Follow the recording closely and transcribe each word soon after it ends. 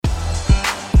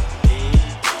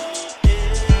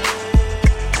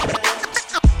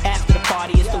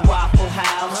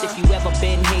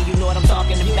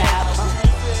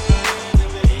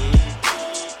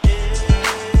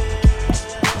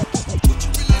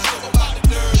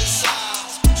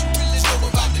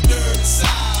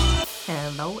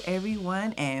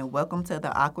everyone, and welcome to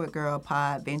the Awkward Girl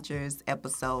Pod Ventures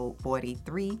episode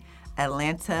 43,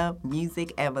 Atlanta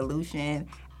Music Evolution.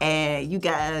 And you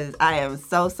guys, I am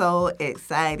so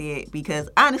excited because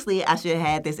honestly, I should have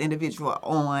had this individual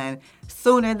on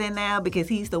sooner than now because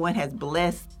he's the one has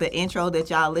blessed the intro that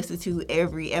y'all listen to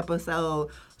every episode.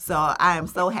 So I am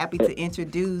so happy to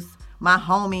introduce my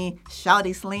homie,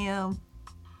 Shawty Slim.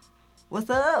 What's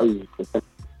up? Hey,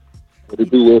 what it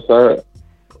do, what's up?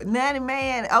 Nothing,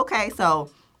 man. Okay,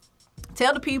 so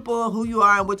tell the people who you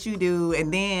are and what you do,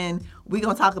 and then we're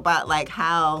going to talk about, like,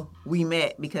 how we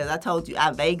met, because I told you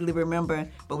I vaguely remember,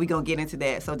 but we're going to get into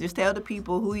that. So just tell the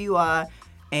people who you are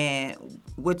and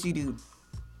what you do.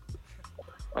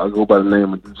 I go by the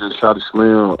name of DJ Shawty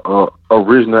Slim,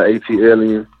 original AT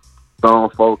Alien,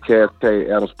 Song 4, Cascade,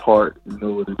 Adams Park, you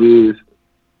know what it is.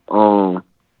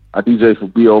 I DJ for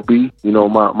B.O.B., you know,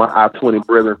 my I-20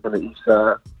 brethren from the east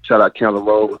side. Shout out Counter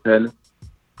Road with Henry.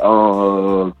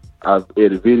 I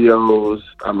edit videos,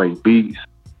 I make beats,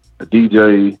 I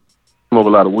DJ, smoke a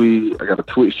lot of weed. I got a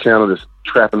Twitch channel that's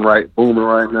trapping booming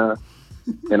right now.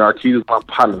 And Arquita's my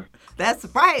partner. That's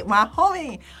right, my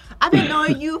homie. I've been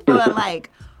knowing you for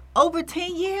like over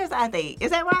 10 years, I think.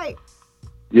 Is that right?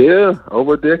 Yeah,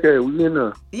 over a decade. We in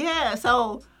there. Yeah,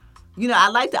 so, you know, I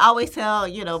like to always tell,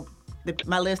 you know,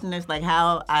 my listeners, like,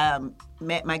 how I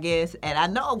met my guests. And I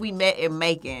know we met in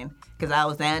Macon because I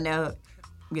was down there,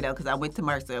 you know, because I went to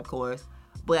Mercer, of course.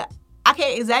 But I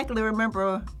can't exactly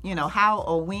remember, you know, how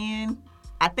or when.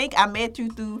 I think I met you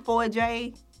through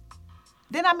 4J.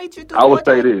 Didn't I meet you through 4J? I would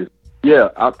say this. Yeah,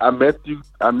 I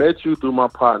met you through my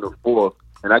partner, 4,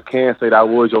 and I can say that I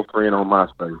was your friend on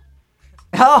MySpace.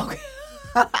 Oh.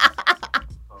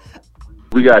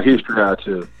 We got history out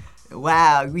here.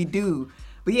 Wow, we do.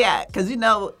 But yeah, because, you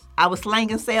know, I was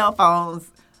slanging cell phones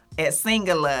at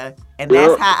Singular, and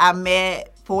that's how I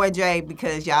met 4J,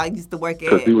 because y'all used to work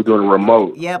at... Because he was doing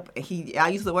remote. Yep, y'all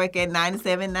used to work at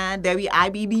 97.9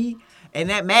 WIBD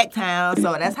and at MacTown,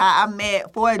 so that's how I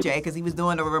met 4J, because he was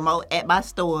doing a remote at my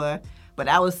store. But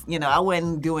I was, you know, I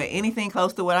wasn't doing anything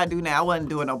close to what I do now. I wasn't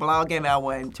doing no blogging. I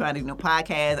wasn't trying to do no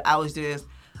podcasts. I was just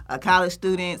a college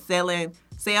student selling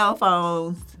cell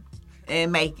phones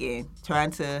and trying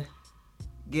to...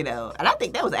 You know, and I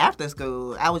think that was after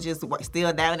school. I was just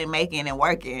still down in Macon and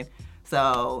working.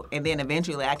 So, and then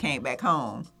eventually I came back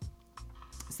home.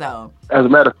 So. As a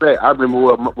matter of fact, I remember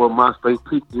what MySpace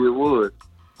peak did was.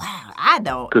 Wow, I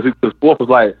don't. Because Fourth was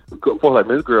like,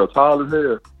 man, this girl tall as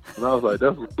hell. And I was like,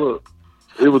 that's what's up.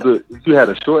 It was you had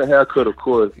a short haircut, of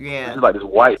course. Yeah. It was like this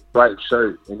white striped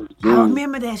shirt. And I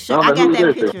remember that shirt. I got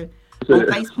that picture on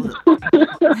Facebook.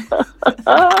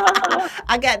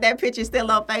 I got that picture still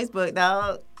on Facebook,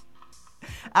 dog.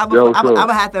 I'm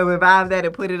gonna have to revive that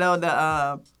and put it on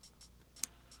the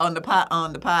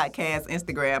podcast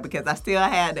Instagram, because I still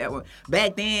had that one.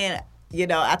 Back then, you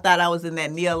know, I thought I was in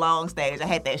that Neil Long stage. I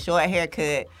had that short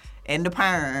haircut and the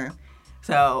perm.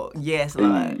 So yes,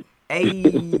 Lord.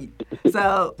 Hey.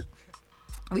 So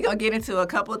we're gonna get into a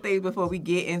couple of things before we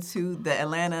get into the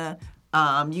Atlanta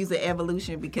music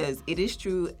evolution, because it is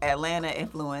true, Atlanta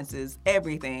influences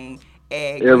everything.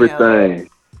 And, everything. You know,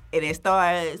 and it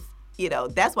starts, you know,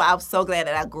 that's why I'm so glad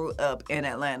that I grew up in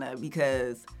Atlanta,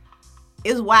 because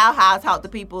it's wild how I talk to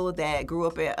people that grew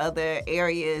up in other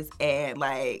areas. And,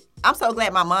 like, I'm so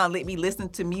glad my mom let me listen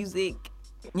to music,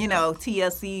 you know,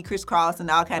 TLC, Criss Cross, and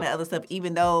all kind of other stuff,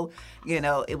 even though, you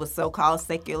know, it was so-called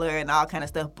secular and all kind of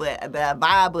stuff. But the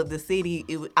vibe of the city,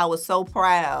 I was so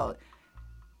proud.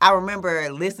 I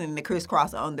remember listening to Criss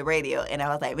Cross on the radio, and I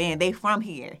was like, man, they from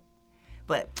here.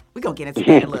 But we're going to get into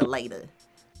that a little later.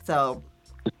 So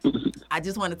I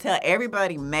just want to tell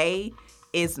everybody, May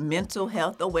is Mental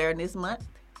Health Awareness Month.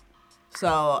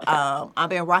 So I've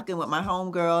been rocking with my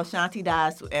homegirl, Shanti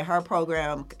Das, and her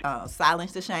program,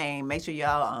 Silence the Shame. Make sure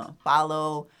y'all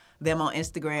follow them on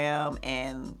Instagram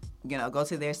and, you know, go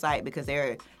to their site, because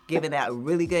they're giving out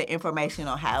really good information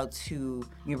on how to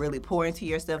really pour into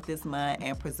yourself this month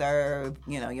and preserve,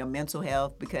 you know, your mental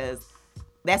health, because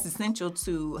that's essential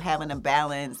to having a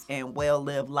balanced and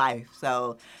well-lived life.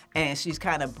 So, and she's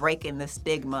kind of breaking the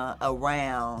stigma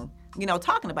around, you know,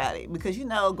 talking about it, because, you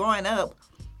know, growing up,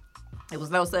 there was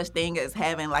no such thing as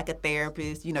having like a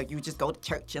therapist. You know, you just go to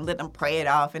church and let them pray it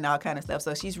off and all kind of stuff.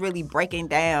 So she's really breaking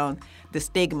down the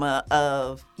stigma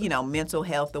of, you know, mental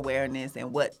health awareness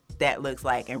and what that looks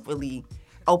like, and really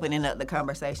opening up the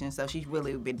conversation. So she's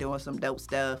really been doing some dope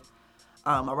stuff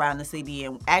around the city,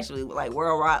 and actually, like,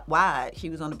 worldwide.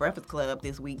 She was on the Breakfast Club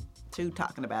this week too,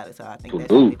 talking about it. So I think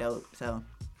that's really dope. So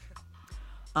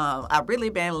I've really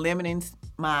been limiting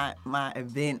my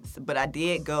events, but I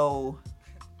did go.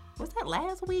 Was that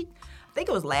last week? think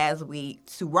it was last week,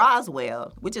 to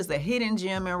Roswell, which is a hidden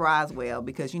gem in Roswell,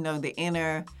 because, the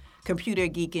inner computer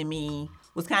geek in me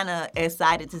was kind of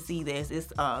excited to see this.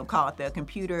 It's called the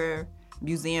Computer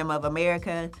Museum of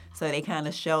America. So they kind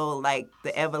of show, like,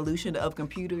 the evolution of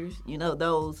computers,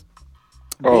 those.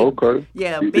 Oh, okay.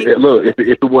 Yeah. Look, if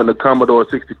it wasn't a Commodore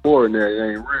 64 in there,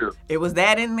 it ain't real. It was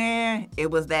that in there.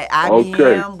 It was that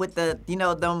IBM with the,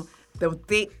 them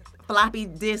thick floppy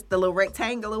disks, the little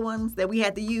rectangular ones that we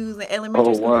had to use in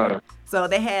elementary school. Wow. So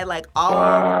they had, like, all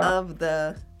of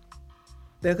the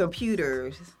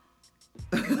computers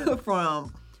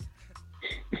from,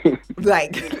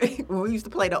 like, when we used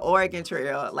to play the Oregon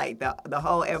Trail, like, the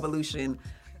whole evolution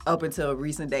up until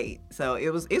recent date. So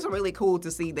it's really cool to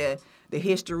see the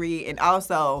history, and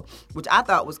also, which I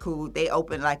thought was cool, they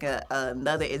opened like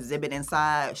another exhibit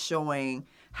inside showing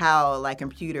how, like,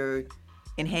 computer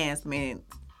enhancement,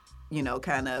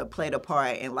 kind of played a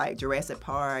part in, like, Jurassic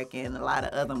Park and a lot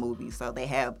of other movies. So they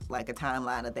have, like, a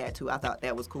timeline of that too. I thought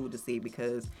that was cool to see,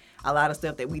 because a lot of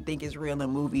stuff that we think is real in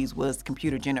movies was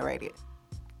computer generated.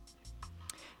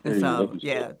 And so,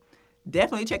 yeah,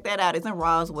 definitely check that out. It's in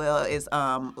Roswell. It's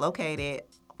located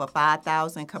for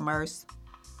 5000 Commerce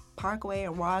Parkway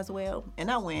in Roswell.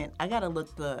 And I got to look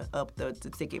up the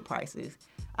ticket prices.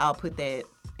 I'll put that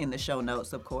in the show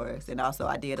notes, of course. And also,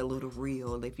 I did a little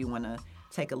reel if you want to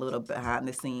take a little behind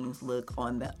the scenes look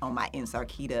on my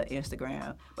Insarkita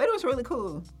Instagram. But it was really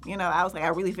cool. I was like, I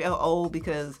really felt old,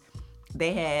 because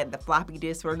they had the floppy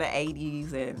disks from the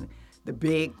 80s and the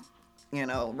big,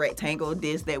 rectangle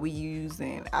disc that we use.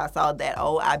 And I saw that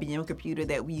old IBM computer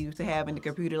that we used to have in the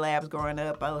computer labs growing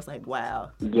up. I was like,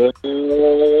 wow. Yeah.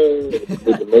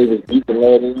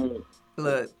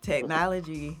 Look,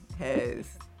 technology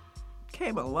has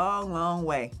came a long, long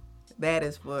way. That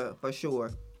is for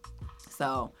sure.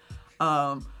 So,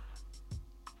 I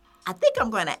think I'm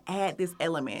going to add this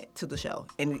element to the show.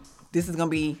 And this is going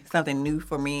to be something new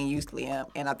for me and you, Slim.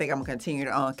 And I think I'm going to continue it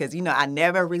on, because, I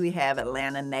never really have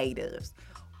Atlanta natives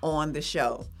on the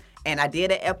show. And I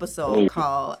did an episode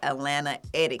called Atlanta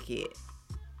Etiquette.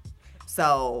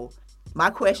 So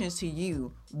my questions to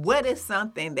you, what is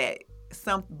something that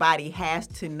somebody has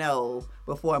to know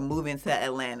before moving to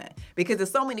Atlanta? Because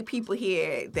there's so many people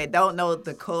here that don't know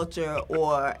the culture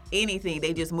or anything.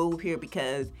 They just move here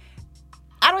because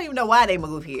I don't even know why they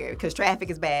move here, because traffic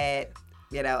is bad.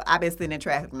 I've been sitting in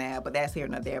traffic now, but that's here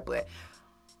and there. But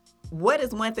what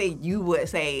is one thing you would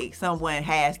say someone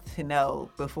has to know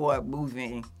before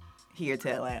moving here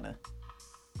to Atlanta?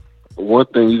 One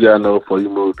thing you gotta know before you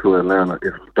move to Atlanta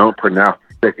is don't pronounce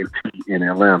the second T in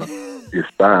Atlanta. It's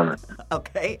silent.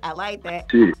 Okay, I like that.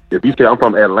 Shit. If you say I'm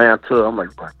from Atlanta, I'm like,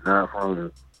 nah,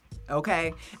 from.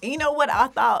 Okay. And you know what I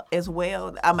thought as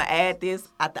well? I'm going to add this.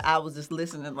 I was just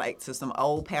listening to some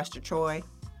old Pastor Troy.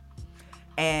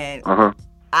 And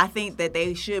I think that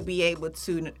they should be able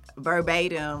to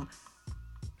verbatim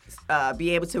be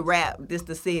able to rap "This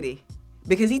the City,"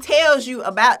 because he tells you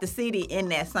about the city in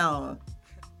that song.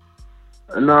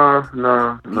 No.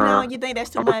 You think that's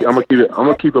too much? I'm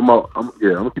gonna keep it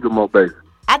more basic.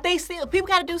 I think still people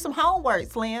got to do some homework,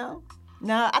 Slim.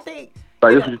 No, I think.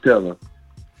 Like this, what you tell them.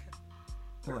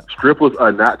 What? Strippers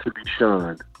are not to be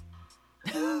shunned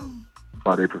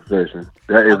by their profession.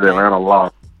 That is Atlanta law.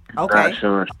 Okay. Not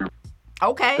shun strippers.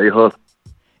 Okay. They hustle.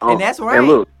 And that's right. And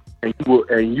look,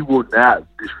 you will not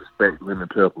disrespect Lemon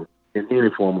Pepper in any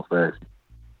form or fashion.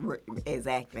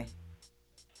 Exactly.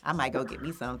 I might go get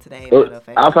me some today.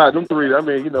 Outside them three, I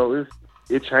mean,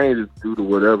 it changes due to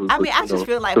whatever. I mean, I just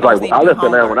feel like I left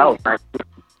Atlanta when I was 19.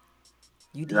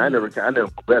 You did. I never went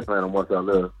back to Atlanta once I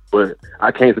left, but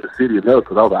I came to the city enough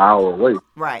because I was an hour away.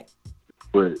 Right.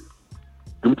 But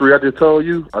them three I just told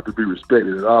you, I could be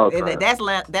respected at all times. That's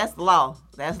law.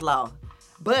 That's law.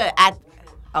 But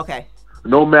okay.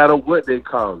 No matter what they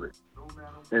call it,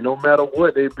 and no matter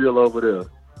what they build over there,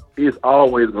 it's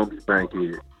always gonna be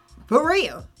Bankhead. For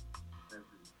real.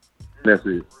 That's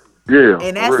it. Yeah.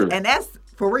 And that's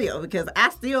for real, because I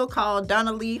still call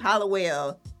Donna Lee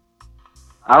Hollowell.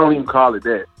 I don't even call it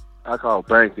that. I call it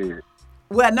Bankhead.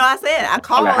 Well, no, I said I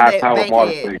call it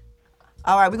Bankhead.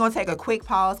 All right, we're going to take a quick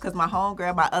pause because my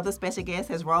homegirl, my other special guest,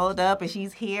 has rolled up, and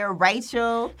she's here.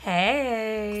 Rachel.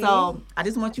 Hey. So I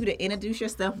just want you to introduce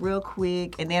yourself real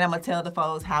quick, and then I'm going to tell the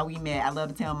folks how we met. I love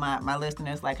to tell my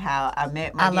listeners, how I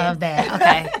met my guest. Love that.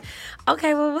 Okay.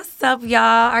 Okay, well, what's up,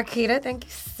 y'all? Arkita, thank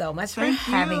you so much for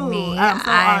having me. I'm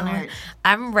so honored.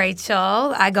 I'm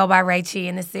Rachel. I go by Rachie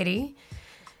in the city,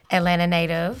 Atlanta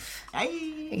native.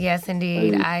 Hey. Yes,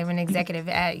 indeed. Hey. I'm an executive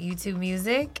at YouTube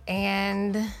Music,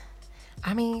 and...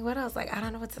 I mean, what else? I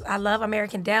don't know I love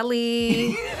American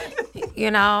Deli.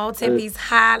 You know, Tippy's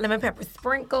hot, lemon pepper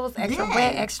sprinkles, extra Yeah.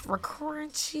 wet, extra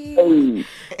crunchy.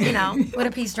 Hey, You know, with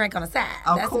a peach drink on the side.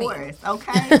 Of That's me. course,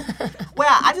 okay.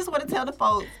 Well, I just want to tell the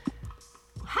folks,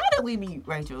 how did we meet,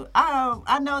 Rachel?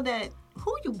 I know that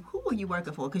who were you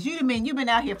working for? Because you've been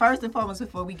out here first and foremost.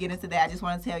 Before we get into that, I just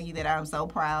want to tell you that I'm so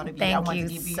proud of you. I Thank want you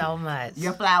to give you so much.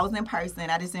 your flowers in person.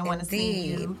 I just didn't want to send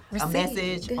Indeed. you a Received.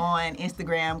 message on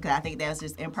Instagram because I think that's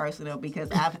just impersonal. Because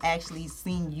I've actually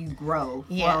seen you grow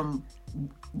Yeah. from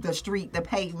the street, the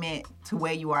pavement, to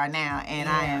where you are now, and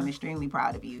I am extremely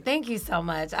proud of you. Thank you so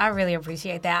much. I really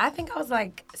appreciate that. I think I was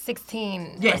like 16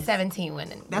 or Yes. 17 when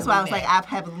That's when why I we was like, met.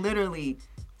 I have literally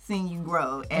seen you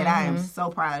grow, and I am so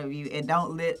proud of you. And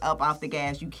don't let up off the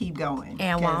gas. You keep going.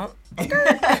 And 'Cause- won't.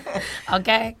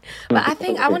 Okay. But I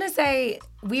think I want to say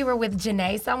we were with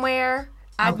Janae somewhere.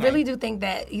 I Okay. really do think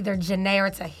that either Janae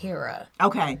or Tahira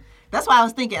Okay. That's why I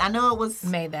was thinking. I know it was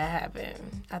made that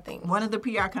happen. I think. one of the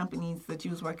PR companies that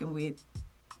you was working with,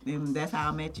 and that's how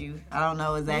I met you. I don't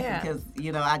know exactly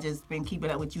Yeah. because I just been keeping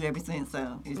up with you ever since.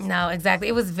 So it's, No, exactly.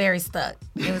 It was very stuck.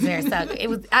 It was very stuck. It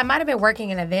was. I might have been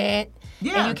working an event,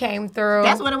 Yeah. and you came through.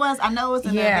 that's what it was. I know it was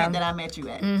an Yeah. Mm-hmm. event that I met you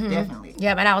at. Definitely.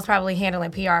 Yeah, and I was probably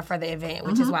handling PR for the event,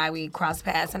 which is Mm-hmm. why we crossed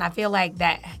paths. And I feel like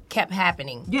that kept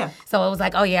happening. Yeah. So it was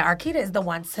like, oh yeah, Arkita is the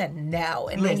one to know,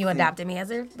 and then you Listen. adopted me as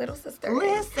your little sister.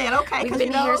 Listen, okay, We've because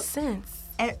been here since.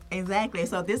 Exactly.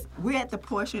 So we're at the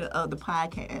portion of the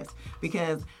podcast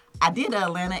because I did an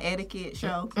Atlanta etiquette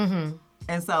show,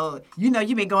 and so you've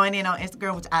been going in on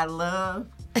Instagram, which I love.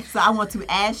 So I want to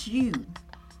ask you,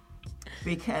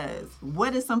 because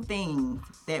what are some things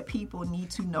that people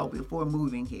need to know before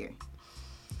moving here?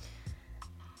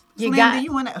 You Slim, got. do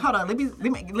you want to hold on?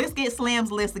 Let's get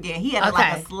Slim's list again. He had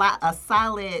Okay. a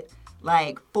solid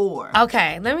like 4,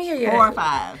 Okay, let me hear your. 4 or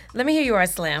 5. Let me hear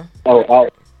yours, Slim. all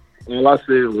I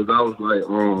said was I was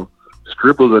like,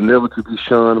 strippers are never to be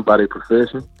shunned by their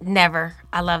profession. Never.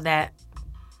 I love that.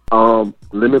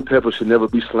 Lemon pepper should never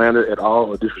be slandered at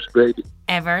all or disrespected.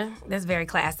 Ever. That's very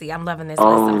classy. I'm loving this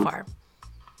list so far.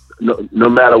 No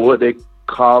matter what they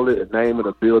call it, name it,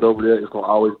 or build over there, it's gonna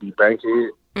always be Bankhead.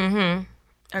 Mm-hmm.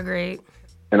 Agreed.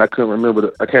 And I can't remember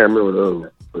the other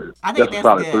one. But I think a that's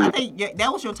solid good. 3. I think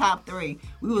that was your top 3.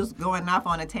 We was going off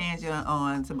on a tangent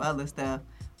on some other stuff,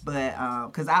 but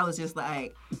because I was just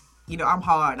like, I'm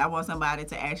hard. I want somebody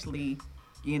to actually,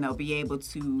 be able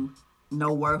to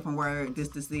know word from word, this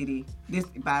the city, this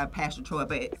by Pastor Troy.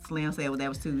 But Slim said, well, that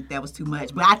was too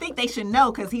much. But I think they should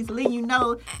know because he's letting you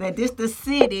know that this the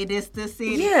city.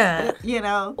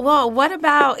 Yeah. Well, what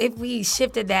about if we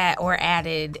shifted that or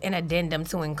added an addendum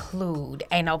to include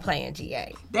Ain't No Playing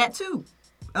GA? That too.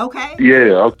 Okay.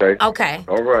 Yeah, okay. Okay.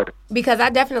 All right. Because I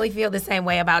definitely feel the same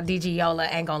way about DG Yola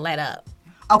Ain't Gonna Let Up.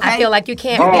 Okay. I feel like you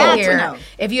can't got be to here know.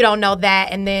 if you don't know that.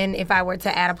 And then if I were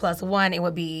to add a +1, it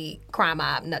would be Crime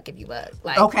Mob, Nuck If You Buck.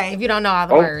 Like, Okay. if you don't know all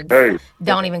the words, Okay.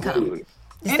 don't even come. Just And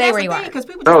stay that's where the you thing, are. because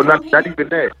people No, just not even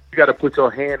that. You got to put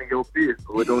your hand in your fist.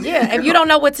 So it don't Yeah, if you don't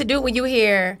know what to do when you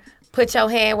hear put your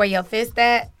hand where your fist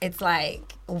at, it's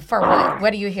like, for what?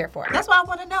 What are you here for? That's what I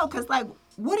want to know, because, like,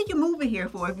 what are you moving here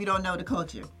for if you don't know the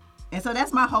culture? And so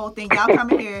that's my whole thing. Y'all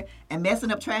coming here and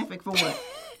messing up traffic for what?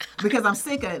 Because I'm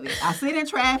sick of it. I sit in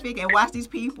traffic and watch these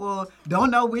people don't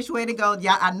know which way to go.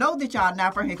 Y'all, I know that y'all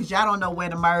not from here because y'all don't know where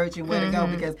to merge and where to go,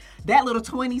 because that little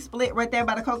 20 split right there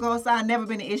by the Cocoa sign never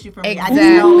been an issue for me. I just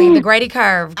know Exactly. The Grady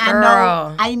Curve,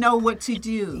 girl. I know what to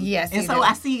do. Yes, and you so do.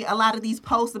 I see a lot of these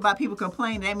posts about people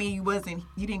complaining. That means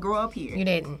you didn't grow up here. You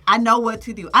didn't. I know what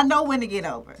to do. I know when to get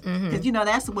over. Because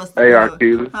that's what's Hey,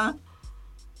 Arkita. Huh?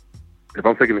 If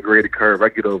I'm taking the graded curve, I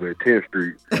get over at 10th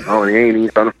Street. I ain't even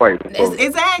trying to fight.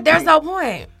 Exactly. There's no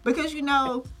point. Because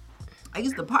I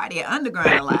used to party at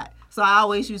Underground a lot, so I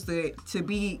always used to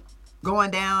be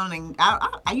going down, and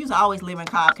I used to always live in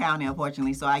Cobb County,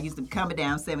 unfortunately. So I used to come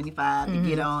down 75 to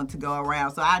get on to go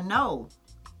around. So I know,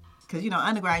 because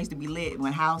Underground used to be lit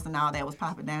when House and all that was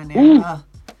popping down there.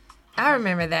 I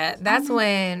remember that. That's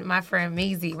when my friend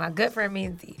Meezy, my good friend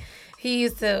Meezy, he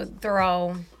used to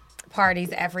throw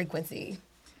parties at Frequency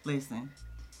Listen,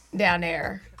 down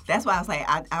there. that's why I was like,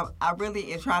 I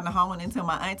really am trying to hone into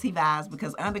my auntie vibes,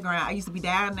 because Underground, I used to be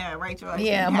down there, Rachel. I used to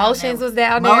Yeah, be down Motions there. was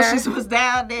down there. Motions was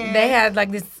down there. They had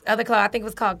like this other club, I think it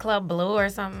was called Club Blue or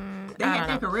something. They I had don't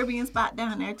that know. Caribbean spot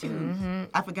down there too.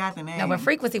 I forgot the name. No, but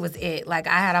Frequency was it. Like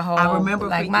I had a whole. I remember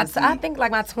like Frequency. I think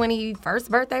like my 21st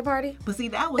birthday party. But see,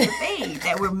 that was the thing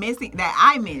that we're missing, that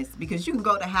I missed, because you can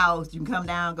go to House, you can come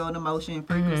down, go to Motion,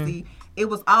 Frequency. It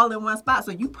was all in one spot,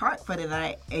 so you park for the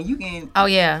night, and you can Oh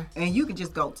yeah,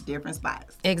 just go to different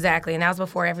spots. exactly. And that was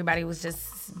before everybody was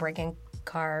just breaking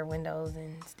car windows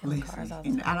and stealing cars all the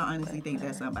And time. I don't honestly think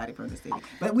that's somebody from the city.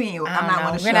 But we ain't, I I'm don't not know.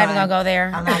 going to We're not even gonna go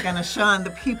there. I'm not going to shun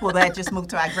the people that just moved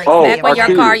to our great Oh, city. Back when your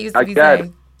okay. car used to I be got safe.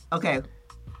 it. Okay.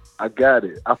 I got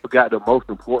it. I forgot the most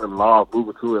important law of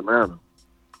moving to Atlanta.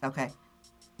 Okay.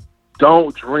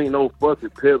 Don't drink no fucking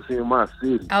Pepsi in my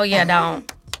city. Oh yeah,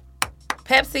 don't.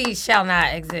 Pepsi shall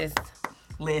not exist.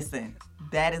 Listen,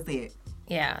 that is it.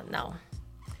 Yeah, no.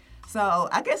 So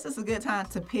I guess it's a good time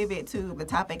to pivot to the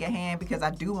topic at hand because I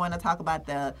do want to talk about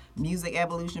the music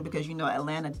evolution because you know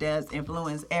Atlanta does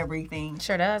influence everything.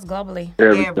 Sure does globally.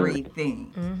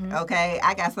 Everything. Mm-hmm. Okay,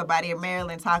 I got somebody in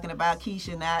Maryland talking about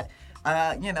Keisha not,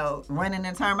 running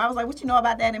in term. I was like, "What you know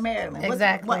about that in Maryland?"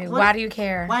 Exactly. Why do you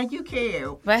care? Why do you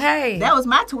care? But hey, That was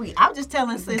my tweet. I was just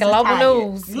telling sis. global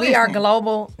news. We are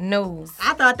global news.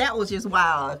 I thought that was just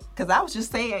wild because I was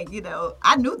just saying,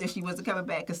 I knew that she wasn't coming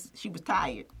back because she was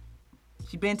tired.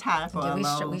 She been tired for a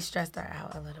long. We stressed her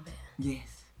out a little bit.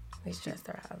 Yes. We stressed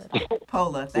her out a little bit.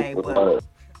 Polar thing, but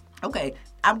okay,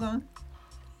 I'm going.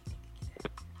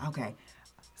 Okay,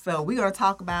 so we're gonna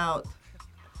talk about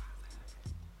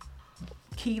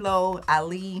Kilo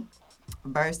Ali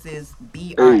versus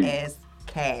BRS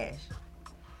Cash.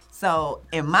 So,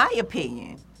 in my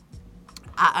opinion,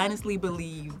 I honestly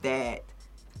believe that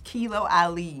Kilo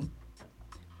Ali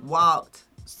walked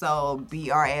so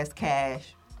BRS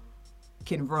Cash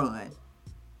can run.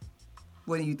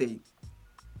 What do you think?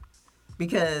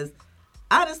 Because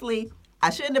honestly, I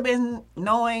shouldn't have been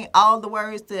knowing all the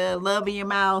words to Love in Your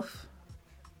Mouth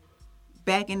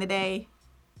back in the day,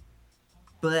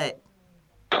 but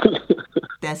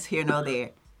that's here nor there.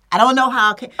 I don't know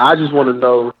how. I just want to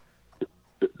know,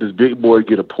 does Big Boy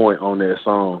get a point on that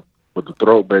song with the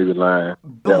Throat Baby line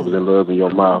that was in Love in Your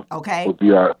Mouth? Okay. With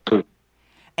BR?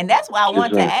 And that's why I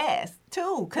wanted to Just ask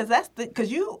too, because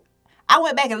I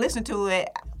went back and listened to it.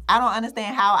 I don't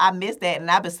understand how I missed that,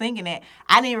 and I've been singing it.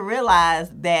 I didn't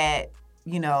realize that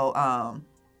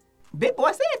Big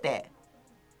Boy said that.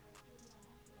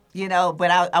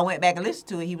 But I went back and listened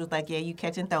to it. He was like, "Yeah, you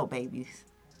catching throat babies,"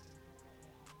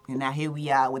 and now here we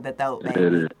are with the throat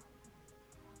babies.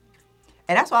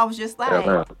 And that's why I was just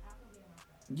like,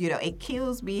 it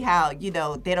kills me how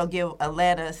they don't give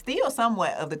Atlanta still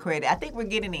somewhat of the credit. I think we're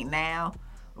getting it now.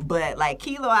 But, like,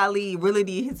 Kilo Ali really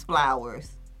did his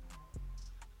flowers,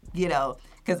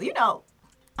 because, I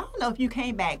don't know if you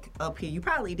came back up here. You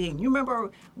probably didn't. You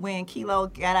remember when Kilo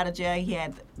got out of jail, he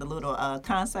had the little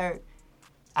concert?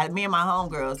 Me and my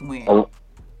homegirls went. Oh,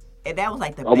 And that was,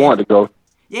 like, the I best. wanted to go.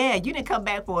 Yeah, you didn't come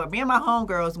back for it. Me and my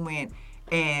homegirls went,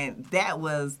 and that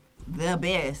was the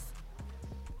best,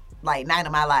 like, night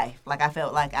of my life. Like, I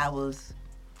felt like I was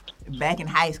back in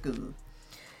high school.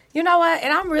 You know what?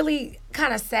 And I'm really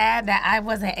kind of sad that I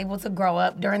wasn't able to grow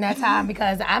up during that time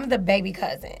because I'm the baby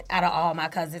cousin out of all my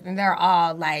cousins, and they're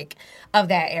all like of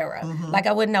that era. Mm-hmm. Like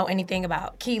I wouldn't know anything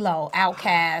about Kilo,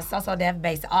 Outkast, So Def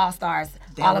Base, All Stars,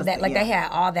 all of that. Like they had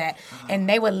all that, and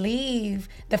they would leave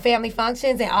the family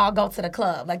functions and all go to the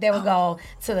club. Like they would go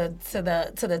to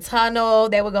the tunnel.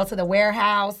 They would go to the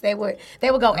warehouse. They would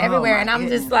go everywhere, and I'm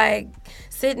just like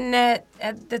sitting at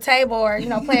the table or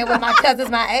playing with my cousins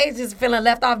my age, just feeling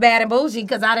left off bad and bougie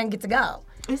because I didn't get to go.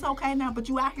 It's okay now, but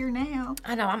you out here now.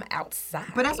 I know, I'm outside.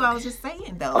 But that's what I was just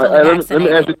saying, though. Let me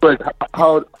ask you a question.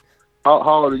 How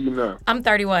old are you now? I'm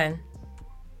 31.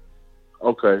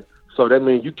 Okay. So that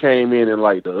means you came in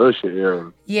like the Usher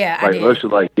era. Yeah, like I did. Usher,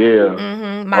 like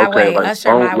Mm-hmm. My way, like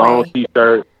Usher, my long way.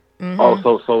 T-shirt. Mm-hmm.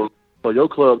 Oh, so your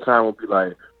club time would be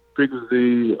like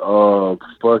Frequency,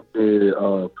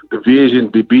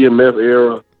 Division, the BMF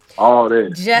era, all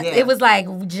that. It was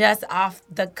like just off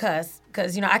the cusp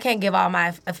because I can't give all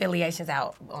my affiliations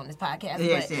out on this podcast.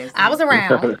 Yes. I was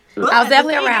around. But I was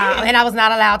definitely the thing around, is- and I was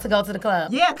not allowed to go to the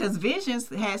club. Yeah, because Visions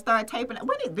had started taping.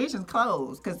 When did Visions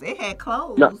close? Because it had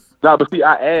closed. No, but see,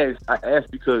 I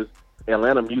asked because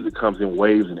Atlanta music comes in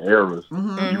waves and eras.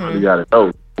 Mm-hmm. You really got to know.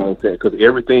 You know what I'm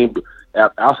saying? Because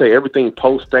I'll say everything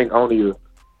post-Stank only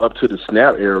up to the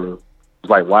Snap era was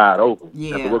like wide open.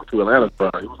 Yeah. After work to Atlanta,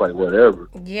 it was like whatever.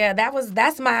 Yeah,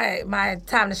 that's my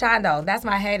time to shine though. That's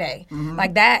my heyday. Mm-hmm.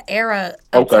 Like that era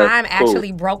of Okay, time cool.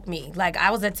 actually broke me. Like I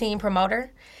was a team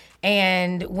promoter,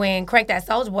 and when Crank That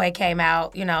Soulja Boy came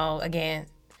out, again,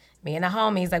 me and the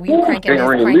homies, like we were cranking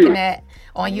that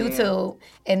on YouTube,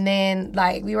 and then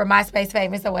like we were MySpace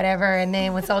famous or whatever. And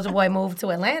then when Soulja Boy moved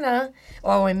to Atlanta,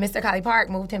 or when Mr. Collie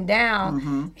Park moved him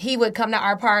down, he would come to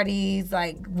our parties,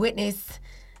 like witness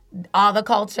all the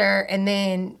culture, and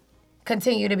then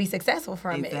continue to be successful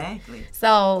from it. Exactly.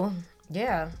 So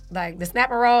yeah, like the Snap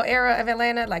and Roll era of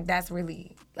Atlanta, like that's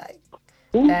really like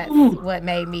that's what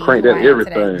made me Crank who that I am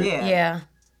everything. today. Yeah. Yeah.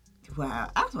 Wow,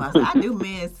 that's what I said. I do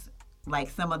miss like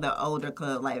some of the older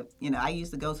clubs. Like, I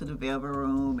used to go to the Velvet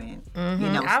Room and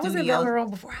I was in Studio. Velvet Room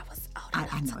before I was old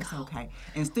enough I know to it's go. okay.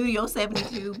 And Studio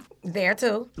 72. There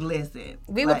too. Listen,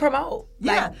 We would promote.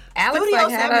 Yeah, Like, Alex Studio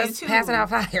had us 72. passing out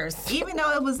flyers. Even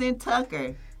though it was in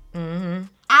Tucker, Mm-hmm.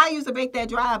 I used to make that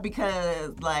drive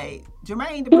because like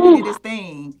Jermaine Dupri did his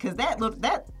thing because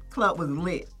that club was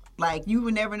lit. Like you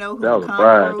would never know who That would was a come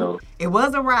ride, through. though. It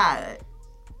was a ride.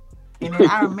 And then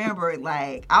I remember,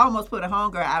 like, I almost put a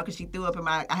homegirl out because she threw up in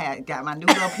my. I had got my new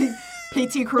little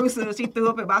PT Cruiser. She threw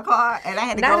up in my car, and I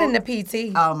had to Not go. in the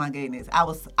PT. Oh my goodness!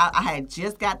 I had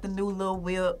just got the new little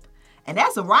whip, and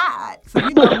that's a ride. So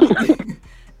you know.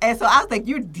 And so I was like,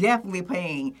 you're definitely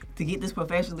paying to get this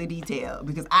professionally detailed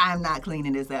because I'm not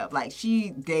cleaning this up. Like, she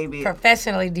gave it.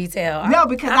 Professionally detailed. No,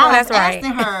 because know I was that's right.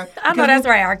 asking her. I know that's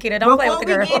right, Arkita. Don't play with the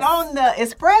girls. Before we get on the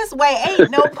expressway,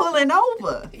 ain't no pulling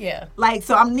over. Yeah. Like,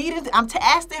 so I'm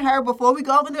asking her before we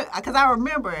go over there, because I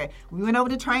remember we went over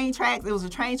the train tracks. It was a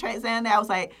train tracks down there. I was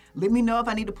like, let me know if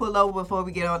I need to pull over before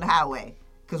we get on the highway.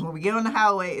 Because when we get on the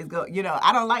highway,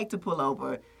 I don't like to pull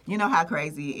over. You know how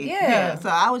crazy it is. Yeah. So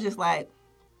I was just like,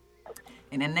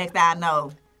 and then next thing I know,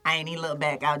 I ain't even look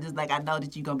back. I was just like, I know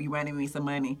that you're going to be running me some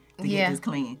money to get this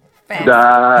clean. Facts.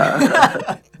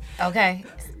 Nah. Okay.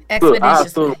 Look, I Expeditiously.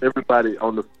 assume everybody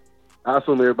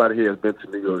here has been to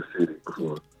New York City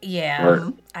before. Yeah.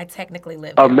 Right. I technically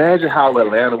live there. Imagine how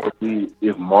Atlanta would be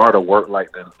if MARTA worked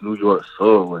like the New York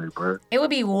subway, bro. It would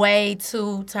be way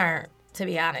too turned, to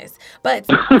be honest. But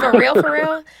for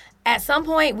real, at some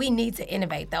point, we need to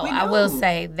innovate, though. I will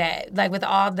say that, like, with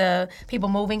all the people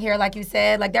moving here, like you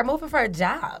said, like, they're moving for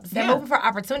jobs. They're moving for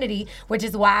opportunity, which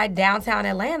is why downtown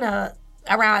Atlanta,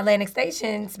 around Atlantic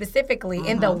Station specifically,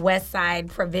 in the West Side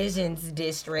Provisions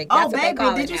District. That's what they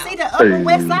call did it you now. see the Upper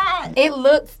West Side? It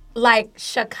looks like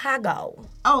Chicago.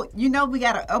 Oh, we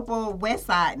got an Upper West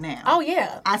Side now. Oh,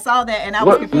 yeah. I saw that and I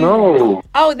was What? confused. No.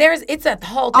 Oh, it's a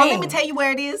whole thing. Oh, let me tell you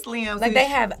where it is, Slim. Like, they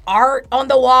have art on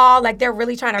the wall. Like, they're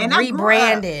really trying to And I grew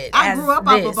rebrand up- it. I as grew up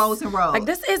off of this. Bolton Road. Like,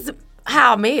 this is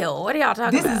How Mill. What are y'all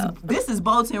talking about? This is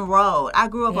Bolton Road. I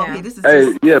grew up over here. This is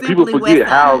Hey, just yeah, people simply forget West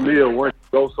how Side. Mill once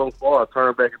you go so far,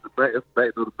 turn back at the bank, it's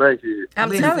back to the bank here. I'm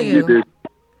Listen, telling You you. did.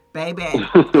 Baby,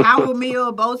 Howard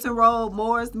Mill, Bolton Road,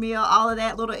 Morris Mill, all of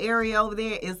that little area over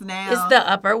there is now. It's the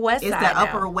Upper West It's Side the now.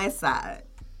 Upper West Side,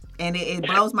 and it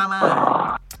blows my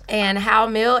mind. And How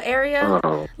Mill area,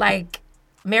 Oh. like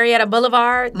Marietta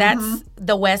Boulevard, that's Mm-hmm.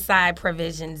 the West Side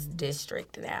Provisions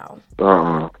District now.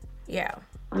 Yeah.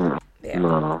 Yeah.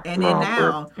 No. And then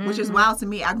now, which is wild to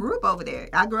me, I grew up over there.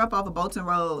 I grew up off of Bolton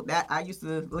Road. That I used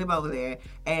to live over there,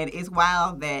 and it's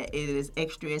wild that it is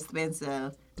extra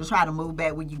expensive to try to move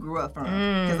back where you grew up from.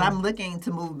 Because I'm looking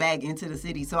to move back into the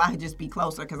city so I could just be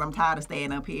closer. Because I'm tired of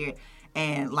staying up here.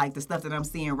 And like the stuff that I'm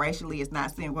seeing racially is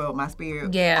not sitting well with my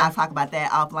spirit. Yeah. I'll talk about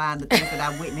that offline. The things that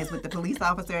I witnessed with the police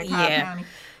officer in Cobb Yeah. County.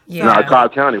 Yeah. No,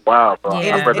 Cobb County, wow, bro.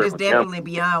 Yeah. It is definitely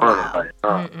beyond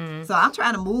wild. So I'm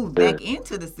trying to move Yeah. back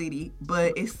into the city,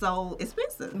 but it's so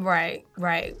expensive. Right,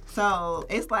 right. So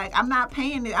it's like I'm not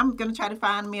paying it. I'm gonna try to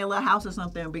find me a little house or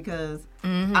something because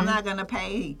I'm not gonna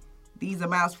pay these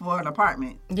amounts for an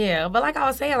apartment. Yeah, but like I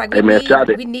was saying, like Hey, man, shout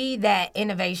it. we need that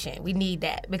innovation. We need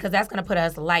that because that's gonna put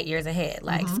us light years ahead.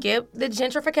 Like skip the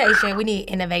gentrification, we need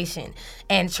innovation.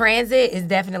 And transit is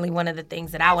definitely one of the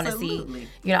things that I want to see. Absolutely.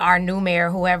 You know, our new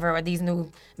mayor, whoever, or these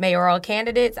new mayoral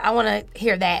candidates, I want to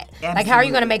hear that. Like, how are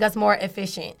you going to Absolutely. make us more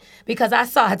efficient? Because I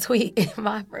saw a tweet,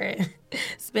 my friend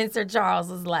Spencer Charles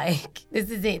was like,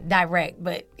 this isn't direct,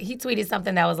 but he tweeted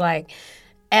something that was like,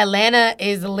 Atlanta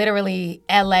is literally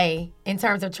LA in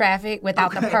terms of traffic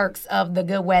without the Okay. perks of the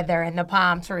good weather and the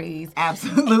palm trees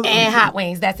Absolutely. and hot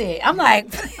wings. That's it. I'm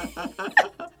like,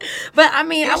 but I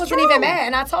mean, I It's wasn't true. even mad.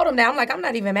 And I told him that. I'm like, I'm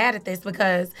not even mad at this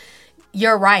because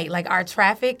you're right. Like, our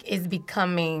traffic is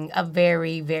becoming a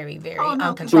very, very, very Oh, no,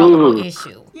 uncontrollable Ooh.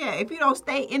 issue. Yeah, if you don't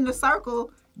stay in the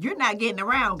circle, you're not getting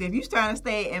around. If you're trying to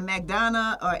stay in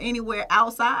McDonough or anywhere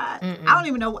outside, I don't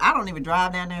even know. I don't even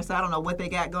drive down there, so I don't know what they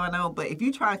got going on. But if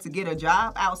you're trying to get a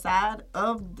job outside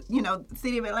of, the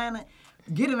city of Atlanta,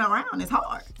 getting around is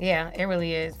hard. Yeah, it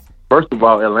really is. First of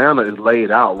all, Atlanta is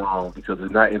laid out wrong because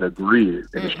it's not in a grid.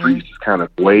 And the streets just kind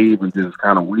of wave and just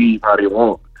kind of weave how they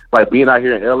want. Like, being out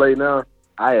here in L.A. now,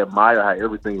 I admire how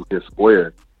everything is just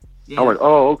square. Yeah. I'm like,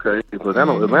 oh, okay. Because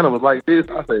Atlanta was like this.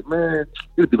 I said, man,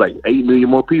 it'd be like 8 million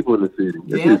more people in the city.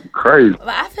 It's Yeah. just crazy. But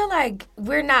I feel like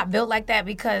we're not built like that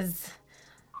because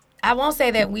I won't say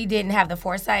that we didn't have the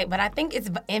foresight, but I think it's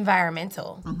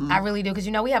environmental. I really do, because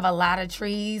we have a lot of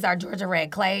trees. Our Georgia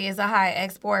red clay is a high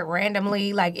export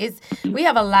randomly. Like we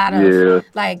have a lot of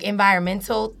like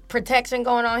environmental protection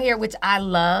going on here, which I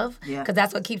love, because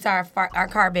that's what keeps our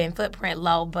carbon footprint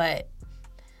low. But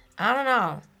I don't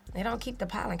know, they don't keep the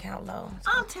pollen count low.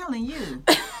 I'm telling you,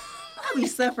 we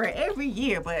suffer every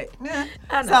year, but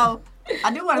so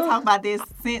I do want to talk about this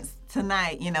since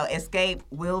tonight, Escape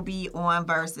will be on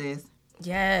Versus.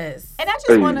 Yes. And I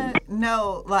just want to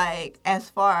know, like, as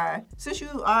far, since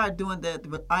you are doing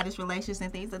the artist relations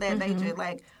and things of that nature,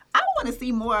 like, I want to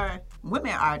see more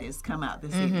women artists come out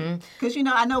this year. Because,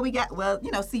 I know we got,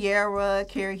 Sierra,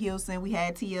 Carrie Hilson, we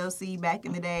had TLC back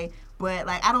in the day, but,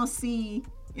 like, I don't see,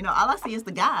 all I see is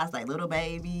the guys, like Little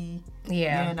Baby,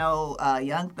 Young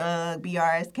Thug,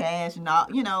 BRS Cash, and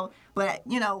all, but,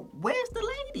 where's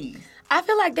the ladies? I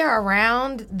feel like they're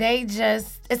around.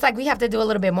 It's like we have to do a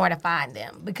little bit more to find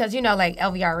them. Because, like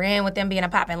LVRN, with them being a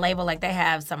poppin' label, like they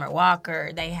have Summer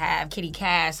Walker, they have Kitty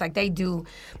Cash. Like they do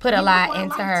put a lot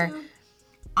into her.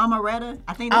 Amaretta,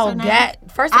 I think that's her name.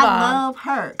 First of all, I love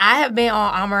her. I have been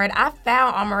on Amaretta. I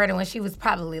found Amaretta when she was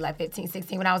probably like 15,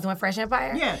 16 when I was doing Fresh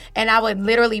Empire. Yeah. And I would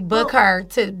literally book her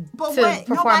to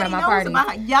perform at my party.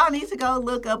 Y'all need to go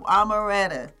look up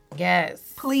Amaretta.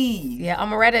 Yes. Please. Yeah,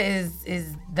 Amaretta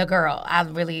is the girl. I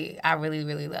really,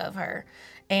 really love her.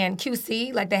 And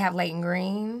QC, like they have Leighton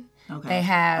Green. Okay. They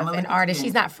have an artist.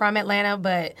 She's not from Atlanta,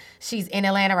 but she's in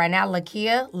Atlanta right now.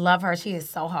 Lakia, love her. She is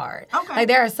so hard. Okay. Like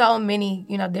there are so many,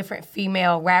 different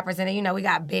female rappers, and then we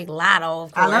got Big Lotto.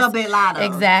 Of course. I love Big Lotto.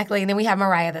 Exactly, and then we have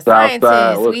Mariah the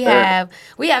Scientist.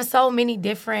 We have so many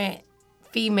different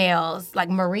females like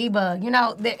Mariba.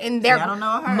 And they're I don't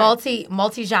know her.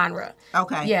 multi genre.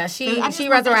 Okay. Yeah, she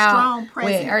runs around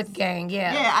with Earth Gang.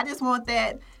 Yeah. Yeah, I just want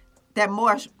that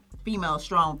more female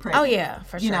strong presence. Oh yeah,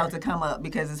 for sure. To come up,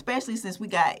 because especially since we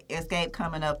got Escape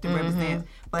coming up to represent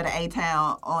for the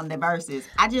A-Town on the Versus,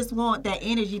 I just want that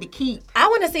energy to keep. I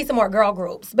want to see some more girl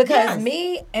groups, because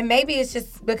me, and maybe it's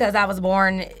just because I was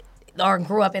born or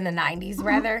grew up in the 90s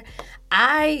rather,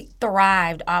 I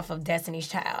thrived off of Destiny's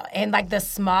Child and like the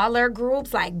smaller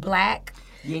groups like Black.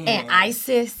 And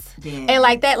ISIS and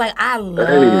like that, like I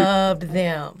loved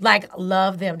them,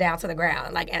 down to the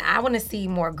ground, like, and I want to see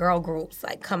more girl groups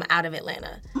like come out of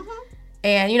Atlanta.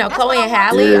 And Chloe and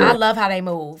Halle, I love how they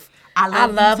move. I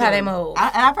love how they move.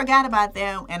 I forgot about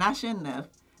them, and I shouldn't have.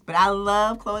 But I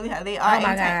love Chloe. They are. Oh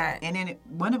my God! And then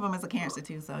one of them is a Cancer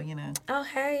too, so Oh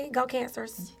hey, go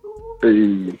Cancers!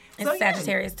 Hey. It's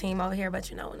Sagittarius team over here, but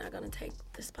we're not gonna take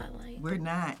the spotlight. We're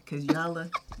not, because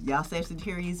y'all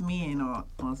Sagittarius men or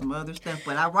on some other stuff.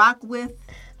 But I rock with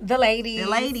the ladies.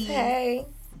 Hey.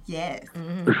 Yes.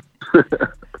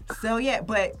 So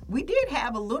but we did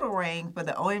have a little ring for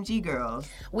the OMG girls.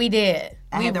 We did.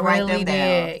 I had to write them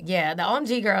down. Yeah, the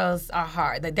OMG girls are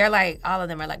hard. Like they're like, all of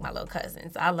them are like my little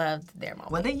cousins. I loved their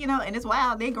moment. Well, they, and it's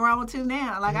wild. They're grown too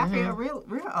now. Like I feel real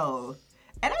old.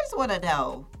 And I just want to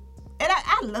know. And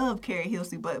I love Carrie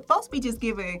Hilson, but folks be just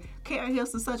giving Carrie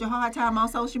Hilson such a hard time on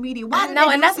social media. Why I know,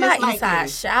 and that's my Eastside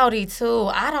Shouty too.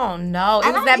 I don't know.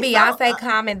 It was that Beyonce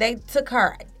comment. They took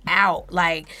her out.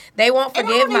 Like they won't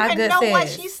forgive my good sis. I don't even know what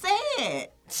she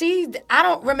said. I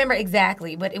don't remember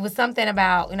exactly, but it was something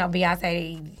about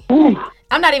Beyonce.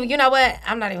 I'm not even. You know what?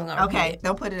 I'm not even gonna. Okay,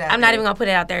 don't put it out. I'm not even gonna put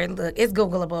it out there. Look, it's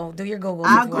Googleable. Do your Google.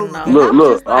 I'll Google.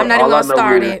 Look. I'm not even gonna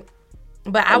start it.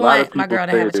 But I want my girl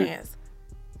to have a chance.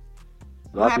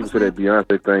 A lot of people say that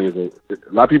Beyonce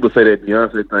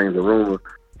thing is a rumor.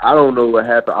 I don't know what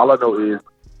happened. All I know is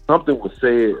something was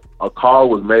said, a call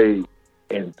was made,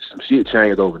 and some shit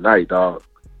changed overnight, dog.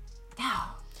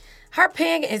 Her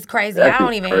pen is crazy. I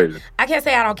can't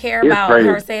say I don't care about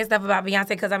her saying stuff about Beyonce,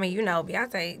 because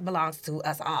Beyonce belongs to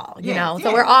us all,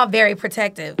 so we're all very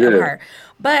protective of her.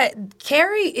 But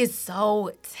Carrie is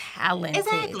so talented.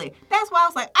 Exactly. That's why I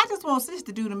was like, I just want sis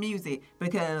to do the music,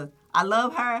 because I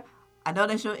love her. I know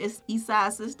that's your East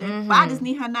Side sister, but I just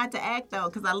need her not to act, though,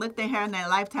 because I looked at her in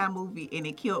that Lifetime movie, and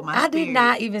it killed my spirit. I did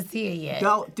not even see it yet.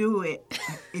 Don't do it.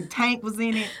 Tank was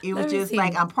in it. It was just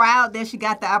like, I'm proud that she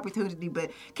got the opportunity,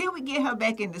 but can we get her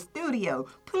back in the studio,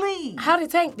 please? How did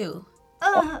Tank do?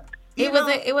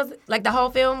 It was like the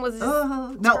whole film was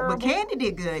no, but Candy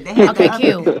did good. They had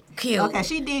cute. Okay,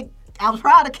 she did. I was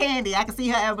proud of Candy. I could see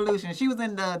her evolution. She was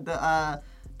in the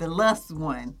Lust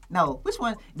one. No, which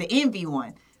one? The Envy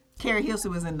one. Carrie Hilson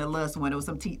was in the Lust one. It was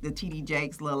the T.D.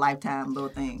 Jakes little Lifetime little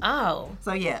thing. Oh.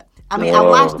 So, yeah. I mean, I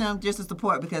watched them just to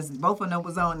support, because both of them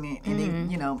was on it. And,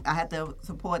 they, I had to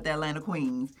support the Atlanta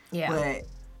Queens. Yeah. But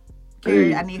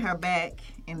Carrie, I need her back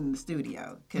in the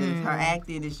studio because her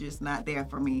acting is just not there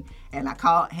for me. And I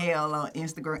called hell on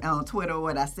Instagram, on Twitter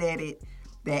when I said it.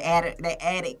 They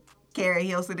added Carrie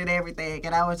Hilson and everything,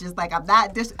 and I was just like, I'm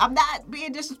not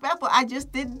being disrespectful. I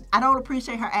don't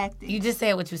appreciate her acting. You just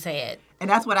said what you said. And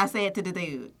that's what I said to the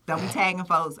dude. Don't be tagging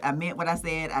folks. I meant what I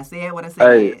said. I said what I said.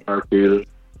 Hey, Marquita,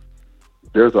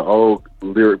 there's an old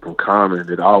lyric from Common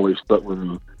that always stuck with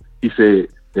me. He said,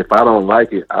 if I don't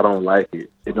like it, I don't like it.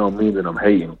 It don't mean that I'm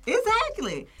hating.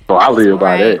 Exactly. So I live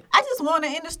by that. I just want her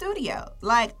in the studio.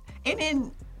 Like, and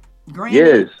then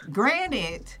granted,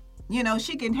 you know,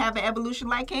 she can have an evolution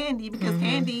like Candy because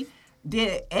Candy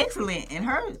did excellent in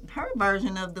her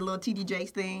version of the little TD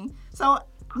Jakes thing. So,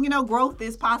 you know, growth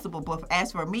is possible. But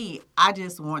as for me, I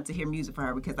just want to hear music for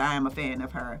her because I am a fan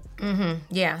of her.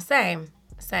 Yeah, same.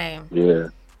 Yeah.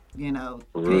 You know,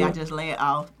 can I just lay it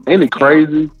off? Ain't it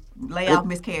crazy? Lay off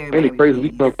Miss Carrie. Ain't it crazy?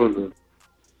 We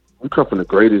come from the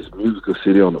greatest musical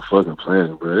city on the fucking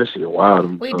planet, bro. That shit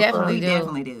wild. We definitely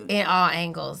do. In all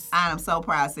angles. I am so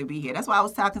proud to be here. That's why I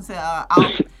was talking to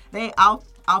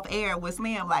off air with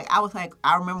Slim. Like, I was like,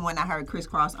 I remember when I heard Criss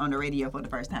Cross on the radio for the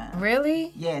first time.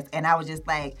 Really? Yes. And I was just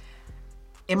like,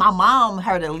 and my mom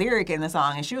heard a lyric in the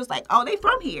song and she was like, oh, they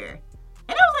from here.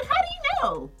 And I was like, how do you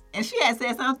know? And she had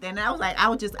said something. And I was like,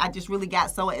 I just really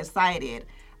got so excited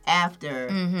after.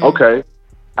 Okay.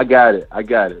 I got it.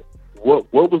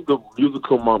 What was the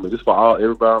musical moment? This for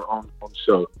everybody on the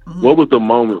show. What was the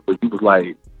moment where you was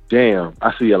like, damn,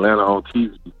 I see Atlanta on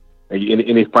TV, and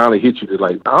it finally hit you? Just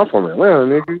like, I'm from Atlanta,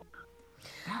 nigga.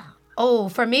 Oh,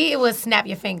 for me, it was Snap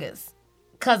Your Fingers.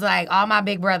 Because, like, all my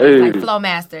big brothers, like Flow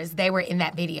Masters, they were in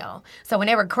that video. So when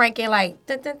they were cranking, like,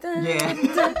 to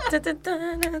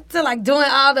like doing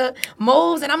all the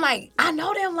moves, and I'm like, I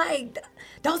know them, like,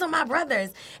 those are my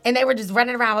brothers. And they were just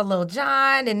running around with Lil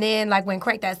Jon. And then, like, when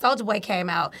Crank That Soulja Boy came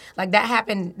out, like,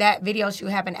 that video shoot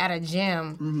happened at a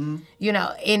gym, you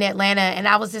know, in Atlanta. And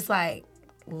I was just like,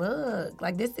 look,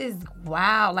 like, this is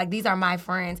wow. Like, these are my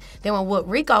friends. Then when Wood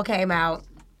Rico came out,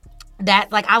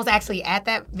 that, like, I was actually at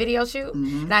that video shoot,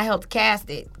 and I helped cast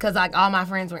it because, like, all my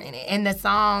friends were in it. And the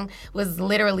song was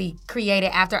literally created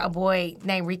after a boy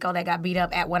named Rico that got beat up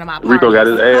at one of my parties. Rico got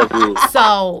his ass beat.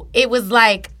 So it was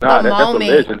like a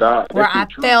moment where I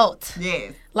felt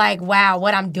like, wow,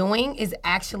 what I'm doing is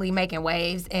actually making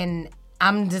waves, and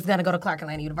I'm just going to go to Clark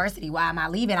Atlanta University. Why am I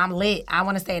leaving? I'm lit. I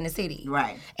want to stay in the city.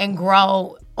 Right. And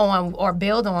grow on or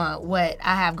build on what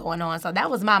I have going on. So that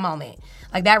was my moment.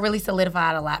 Like, that really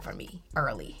solidified a lot for me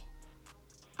early.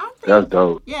 That's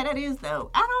dope. Yeah, that is dope.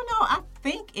 I don't know. I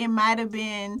think it might have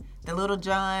been the Little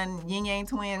John Yin Yang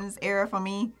Twins era for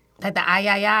me. Like the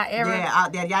Ya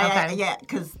era? Yeah.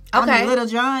 Because I mean, Little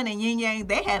John and Yin Yang,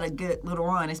 they had a good little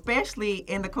run, especially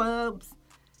in the clubs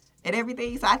and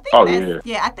everything. So I think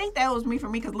I think that was for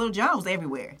me because Lil Jon was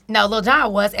everywhere. No, Lil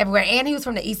Jon was everywhere, and he was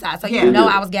from the East Side, so you know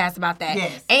I was gassed about that.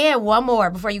 Yes. And one more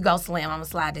before you go, Slim, I'm gonna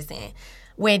slide this in.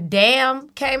 When Damn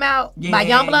came out by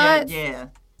Youngblood,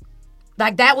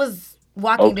 like, that was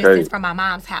walking distance from my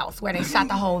mom's house where they shot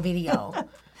the whole video.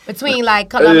 Between, like,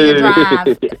 Columbia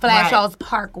Drive, Flash Hills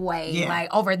Parkway,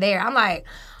 like, over there. I'm like,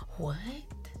 what?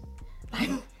 Like,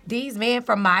 these men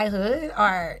from my hood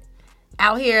are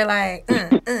out here, like,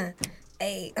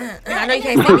 hey, I know you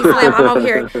can't see me, Slim. I'm over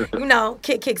here, you know,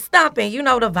 kick, stomping. You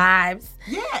know the vibes.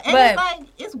 Yeah, and it's like,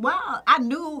 it's wild. I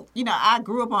knew, you know, I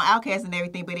grew up on Outkast and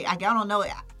everything, but I don't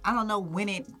know when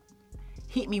it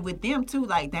hit me with them too.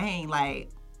 Like, dang, like,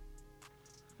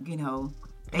 you know.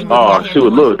 Oh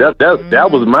shoot! Look, that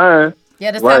was mine.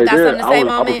 Yeah, the stuff got something to say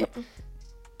moment.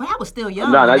 But I was still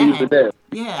young. Nah, not even that.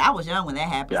 Yeah, I was young when that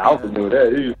happened. Yeah, I was doing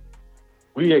that.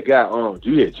 We had got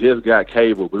you had just got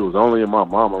cable, but it was only in my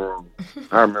mama room.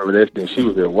 I remember that thing. She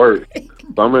was at work. So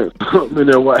I'm in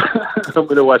there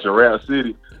watching Rap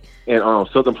City, and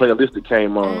Southern Playalistic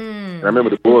came on. And I remember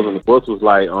the boys on the bus was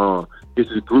like, it's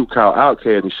this group called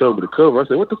Outkast, and showed me the cover. I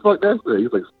said, what the fuck that's that? He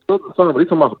was like, Southern Song, but he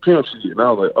talking about some pimp shit. And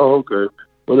I was like, oh, okay,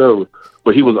 whatever.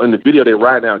 But he was in the video, they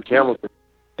ride down Camilton,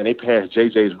 and they passed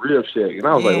JJ's Rib Shack. And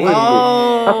I was like, wait a minute.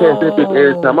 I pass that bitch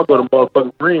every time I go to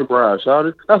motherfucking Greenbrier,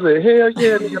 shawty. I said, hell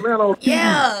yeah, nigga, man, on TV.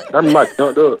 Yeah. I'm like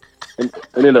dunked up. And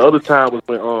then the other time was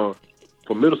when,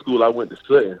 for middle school, I went to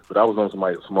Sutton, but I was on some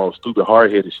small, stupid,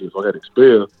 hard-headed shit, so I got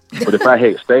expelled. But if I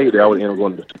had stayed there, I would end up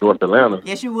going to North Atlanta.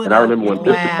 Yes, you would. And I remember when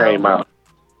Biscuit came out,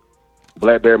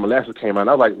 Blackberry Molasses came out, and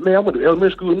I was like, man, I went to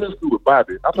elementary school and middle school with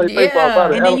Bobby. I played baseball with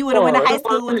Bobby. And then you would have went to high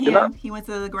school with him. He went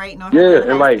to the great North Atlanta.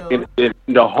 Yeah, and like, and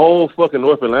the whole fucking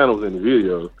North Atlanta was in the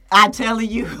video. I'm telling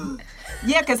you.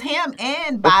 Yeah, because him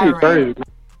and Byron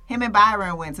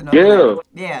went to North Atlanta.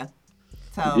 Yeah.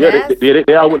 So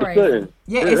they all went to Sutton.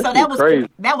 Yeah, Yeah, and that so shit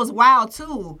that was crazy. wild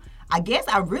too. I guess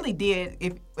I really did,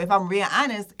 if I'm real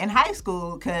honest, in high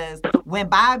school, because when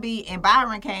Bobby and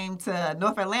Byron came to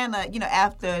North Atlanta,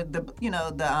 after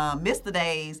the Mister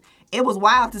days, it was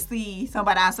wild to see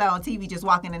somebody I saw on TV just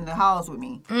walking in the halls with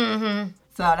me. Mm-hmm.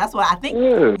 So that's what I think.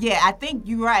 Yeah. Yeah, I think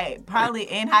you're right. Probably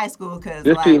in high school, because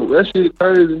That shit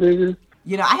crazy, nigga.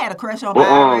 I had a crush on But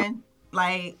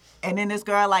Byron, and then this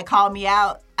girl called me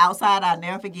outside. I'll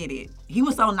never forget it. He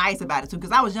was so nice about it too,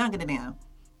 because I was younger than him.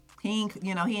 He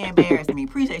embarrassed me.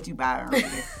 Appreciate you, Byron.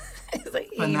 It's like,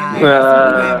 For he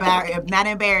not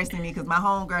embarrassing me, because my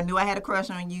homegirl knew I had a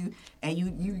crush on you,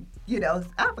 and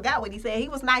I forgot what he said. He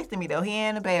was nice to me though. He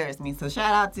ain't embarrassed me, so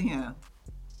shout out to him.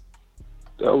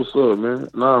 That was up, man.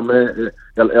 Nah, man.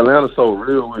 Atlanta's so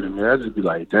real with it, man. I just be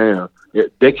like, damn.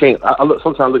 They can't.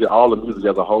 Sometimes look at all the music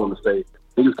as a whole and say,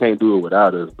 niggas can't do it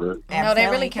without us, bro. No, they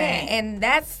really can't. And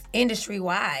that's industry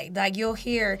wide. Like, you'll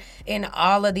hear in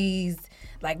all of these,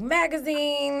 like,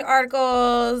 magazine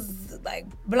articles, like,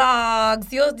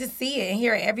 blogs, you'll just see it and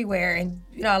hear it everywhere. And,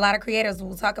 a lot of creators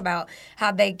will talk about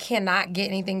how they cannot get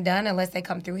anything done unless they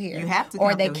come through here. You have to Or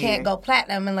come they through can't here. go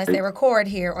platinum unless they record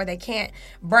here. Or they can't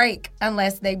break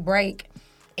unless they break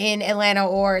in Atlanta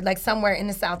or, like, somewhere in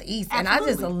the Southeast. Absolutely. And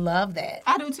I just love that.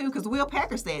 I do too, because Will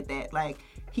Packer said that. Like,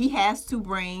 he has to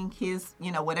bring his,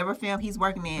 whatever film he's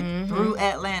working in through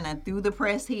Atlanta, through the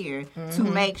press here, to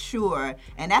make sure.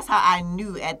 And that's how I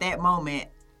knew at that moment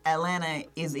Atlanta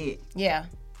is it. Yeah.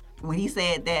 When he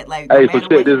said that, like, Hey, no so matter check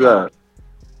where you this go. out.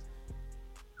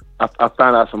 I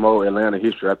found out some old Atlanta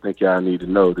history. I think y'all need to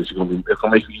know that it's gonna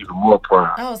make you even more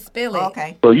proud. Oh, spill it.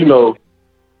 Okay. So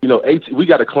we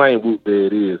got to claim Whoop There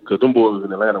It Is, because them boys was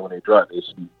in Atlanta when they dropped this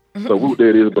shit. So Whoop There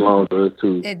It Is belongs to us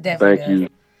too. It definitely Thank you.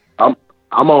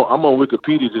 I'm on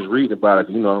Wikipedia just reading about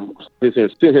it. I'm sitting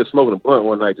here smoking a blunt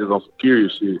one night just on some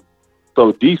curious shit.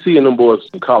 So DC and them boys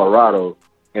from Colorado,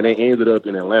 and they ended up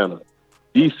in Atlanta.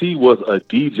 DC was a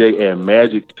DJ at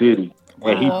Magic City,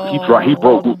 and he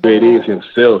broke Whoop There It Is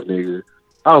himself, nigga.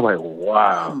 I was like,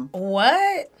 wow.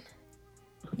 What?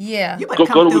 Yeah. You better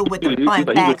come through with the fun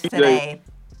facts today.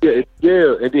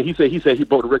 Yeah. And then he said he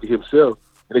broke the record himself.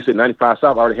 And they said 95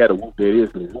 South already had a Whoop There It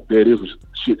Is, and Whoop There It Is was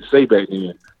shit to say back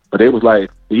then. But they was like,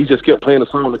 he just kept playing the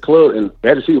song in the club, and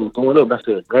Magic City was going up. And I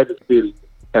said, Magic City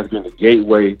has been the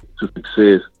gateway to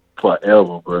success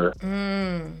forever, bro.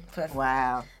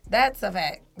 Wow. That's a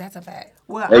fact.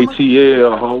 Well,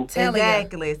 ATL, ho.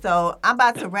 Exactly. So I'm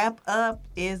about to wrap up.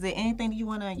 Is there anything that you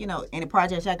want to, any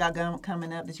projects y'all got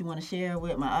coming up that you want to share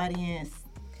with my audience?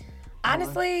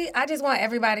 Honestly, I just want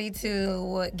everybody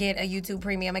to get a YouTube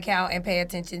Premium account and pay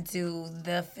attention to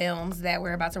the films that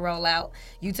we're about to roll out.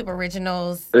 YouTube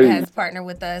Originals has partnered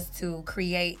with us to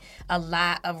create a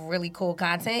lot of really cool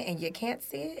content, and you can't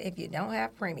see it if you don't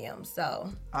have premium.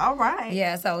 So, all right.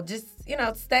 Yeah, so just,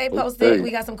 stay posted. Okay.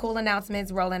 We got some cool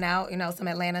announcements rolling out, some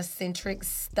Atlanta-centric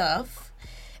stuff.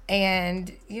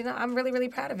 And, I'm really, really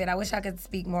proud of it. I wish I could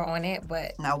speak more on it,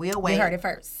 but no, we'll wait. You heard it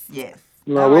first. Yes.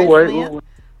 No, we'll wait.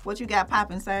 What you got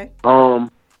popping, sir? Well,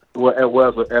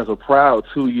 as a proud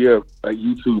 2-year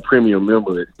YouTube Premium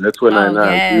member, that's $12.99.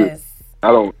 Yes.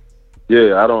 I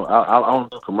don't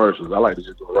do commercials. I like to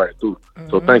just go right through.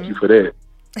 So thank you for that.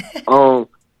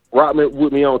 Rock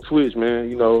with me on Twitch, man.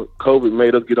 COVID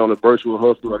made us get on the virtual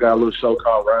hustle. I got a little show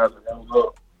called Rise and Levels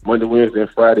Up Monday, Wednesday, and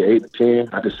Friday, 8 to 10.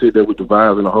 I just sit there with the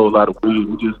vibes and a whole lot of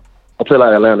weed. I play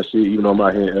like Atlanta shit, even though I'm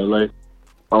out here in LA.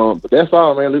 But that's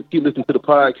all, man. Let's keep listening to the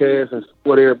podcast and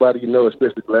support everybody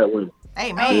especially Black women.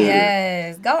 Amen. Oh,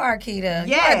 yes. Go, Arkita.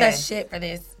 Yeah. You're the shit for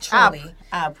this, truly.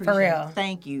 I appreciate for real. it.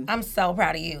 Thank you. I'm so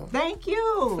proud of you. Thank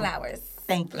you. Flowers.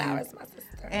 Thank you. Flowers, my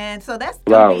sister. And so that's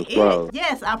flowers.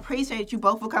 Yes, I appreciate you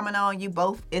both for coming on. You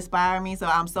both inspire me. So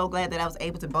I'm so glad that I was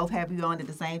able to both have you on at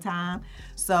the same time.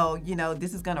 So,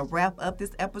 this is going to wrap up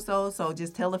this episode. So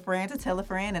just tell a friend to tell a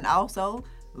friend, and also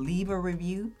leave a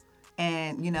review.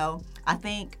 And, I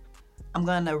think I'm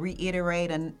going to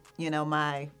reiterate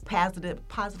my positive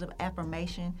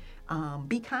affirmation.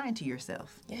 Be kind to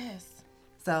yourself. Yes.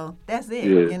 So that's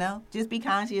it, Just be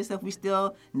kind to yourself. We're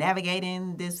still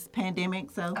navigating this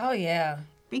pandemic, so. Oh, yeah.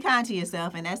 Be kind to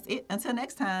yourself, and that's it. Until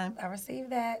next time. I receive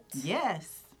that.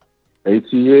 Yes.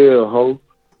 ATL, ho.